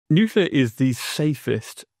nuclear is the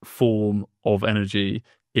safest form of energy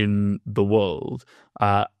in the world.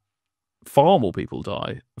 Far more people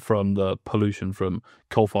die from the pollution from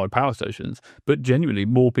coal-fired power stations, but genuinely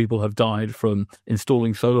more people have died from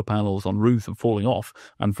installing solar panels on roofs and falling off,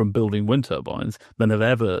 and from building wind turbines than have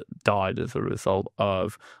ever died as a result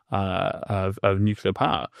of nuclear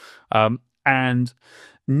power. And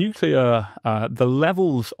nuclear, the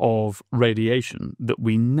levels of radiation that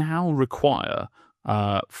we now require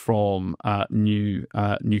from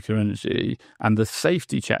nuclear energy, and the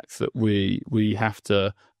safety checks that we have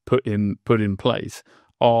to put in place,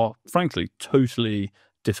 are frankly totally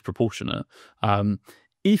disproportionate.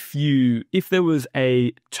 If there was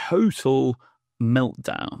a total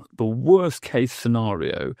meltdown, the worst case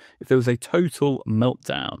scenario, if there was a total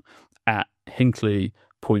meltdown at Hinkley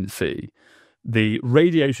Point C, the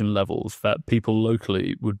radiation levels that people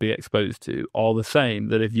locally would be exposed to are the same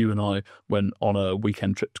that if you and I went on a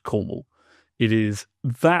weekend trip to Cornwall. It is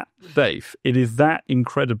that safe. It is that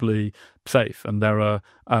incredibly safe. And there are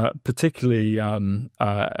particularly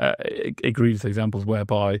egregious examples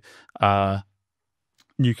whereby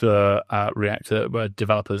nuclear reactor where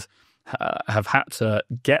developers have had to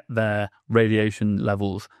get their radiation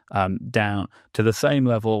levels down to the same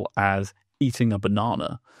level as eating a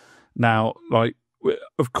banana. Now,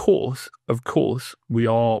 of course, we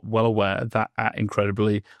are well aware that at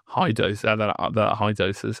incredibly high doses,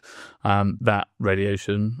 that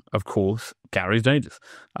radiation, of course, carries dangers.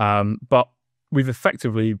 But we've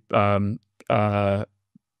effectively gone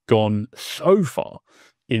so far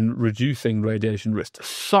in reducing radiation risk to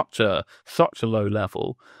such a low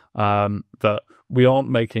level that we aren't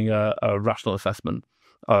making a rational assessment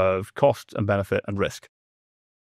of cost and benefit and risk.